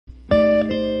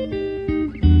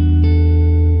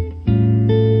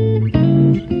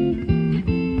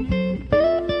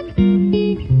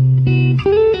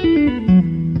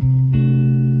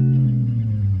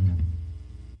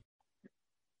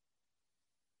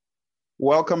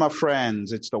Welcome, my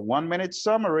friends. It's the 1 minute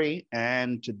summary,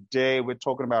 and today we're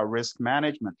talking about risk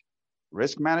management.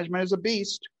 Risk management is a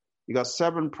beast. You got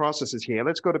 7 processes here.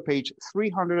 Let's go to page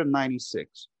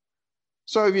 396.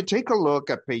 So if you take a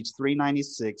look at page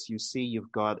 396, you see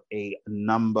you've got a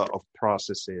number of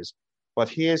processes. But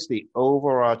here's the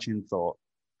overarching thought.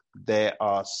 There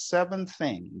are 7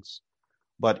 things,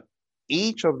 but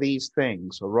each of these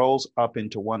things rolls up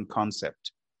into one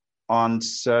concept: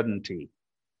 uncertainty.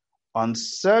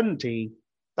 Uncertainty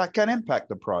that can impact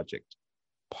the project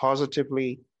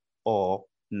positively or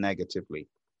negatively.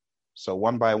 So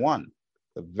one by one,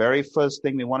 the very first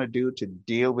thing we want to do to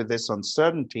deal with this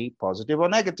uncertainty, positive or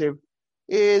negative,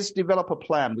 is develop a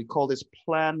plan. We call this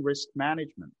plan risk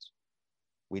management.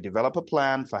 We develop a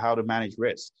plan for how to manage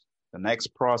risks. The next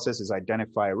process is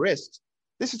identify risks.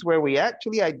 This is where we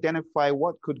actually identify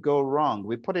what could go wrong.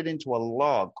 We put it into a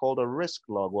log called a risk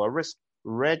log or a risk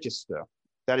register.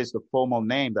 That is the formal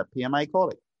name that PMI call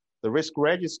it. The risk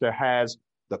register has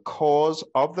the cause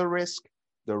of the risk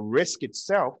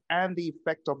itself, and the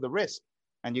effect of the risk.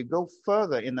 And you go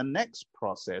further in the next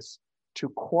process to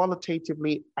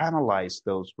qualitatively analyze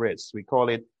those risks. We call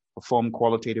it perform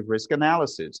qualitative risk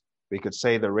analysis. We could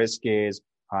say the risk is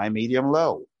high, medium,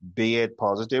 low, be it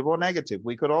positive or negative.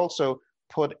 We could also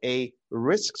put a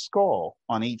risk score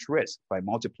on each risk by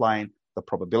multiplying the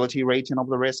probability rating of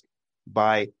the risk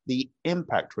by the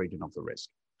impact rating of the risk.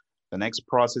 The next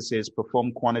process is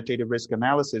perform quantitative risk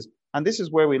analysis. And this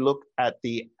is where we look at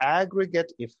the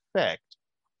aggregate effect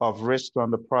of risk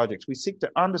on the projects. We seek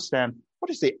to understand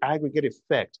what is the aggregate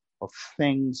effect of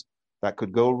things that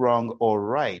could go wrong or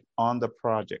right on the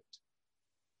project.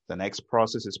 The next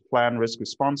process is plan risk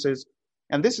responses.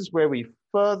 And this is where we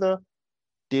further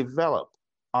develop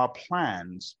our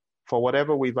plans for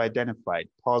whatever we've identified,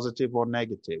 positive or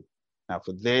negative. Now,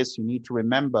 for this, you need to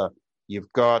remember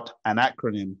you've got an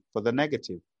acronym for the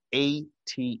negative,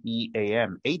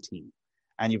 ATEAM, 18.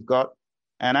 And you've got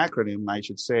an acronym, I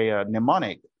should say, a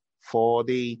mnemonic for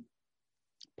the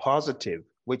positive,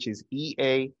 which is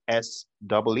EASEE,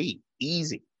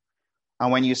 easy.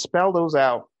 And when you spell those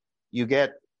out, you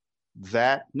get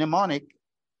that mnemonic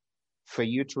for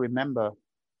you to remember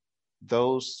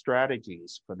those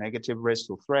strategies for negative risks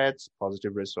or threats,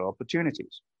 positive risks or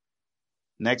opportunities.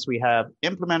 Next, we have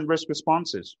implement risk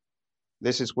responses.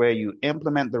 This is where you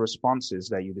implement the responses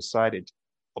that you decided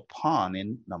upon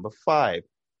in number 5.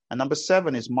 And number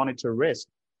 7 is monitor risk.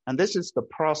 And this is the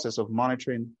process of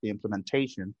monitoring the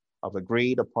implementation of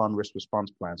agreed upon risk response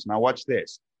plans. Now watch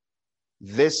this.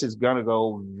 This is going to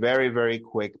go very, very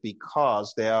quick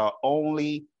because there are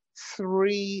only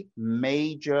 3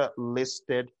 major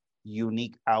listed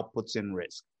unique outputs in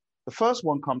risk. The first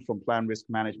one comes from plan risk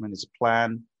management. Is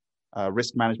plan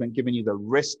risk management, giving you the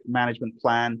risk management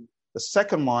plan. The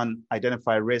second one,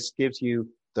 identify risk, gives you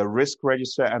the risk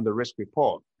register and the risk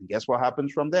report. And guess what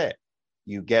happens from there?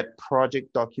 You get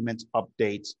project documents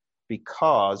updates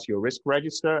because your risk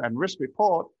register and risk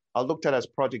report are looked at as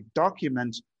project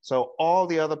documents. So all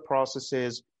the other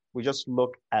processes, we just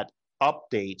look at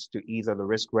updates to either the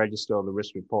risk register or the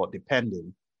risk report,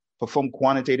 depending. Perform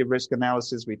quantitative risk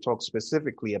analysis. We talk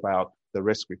specifically about the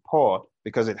risk report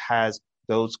because it has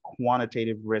those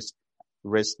quantitative risks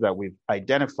that we've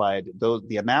identified,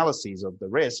 the analyses of the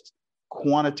risks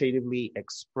quantitatively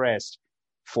expressed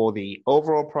for the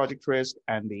overall project risk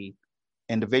and the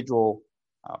individual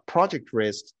project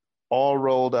risks, all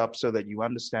rolled up so that you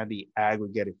understand the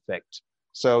aggregate effect.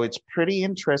 So it's pretty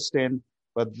interesting,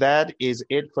 but that is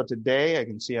it for today. I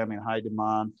can see I'm in high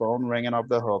demand, phone ringing off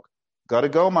the hook. Gotta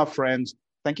go, my friends.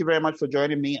 Thank you very much for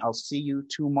joining me. I'll see you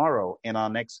tomorrow in our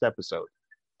next episode.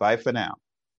 Bye for now.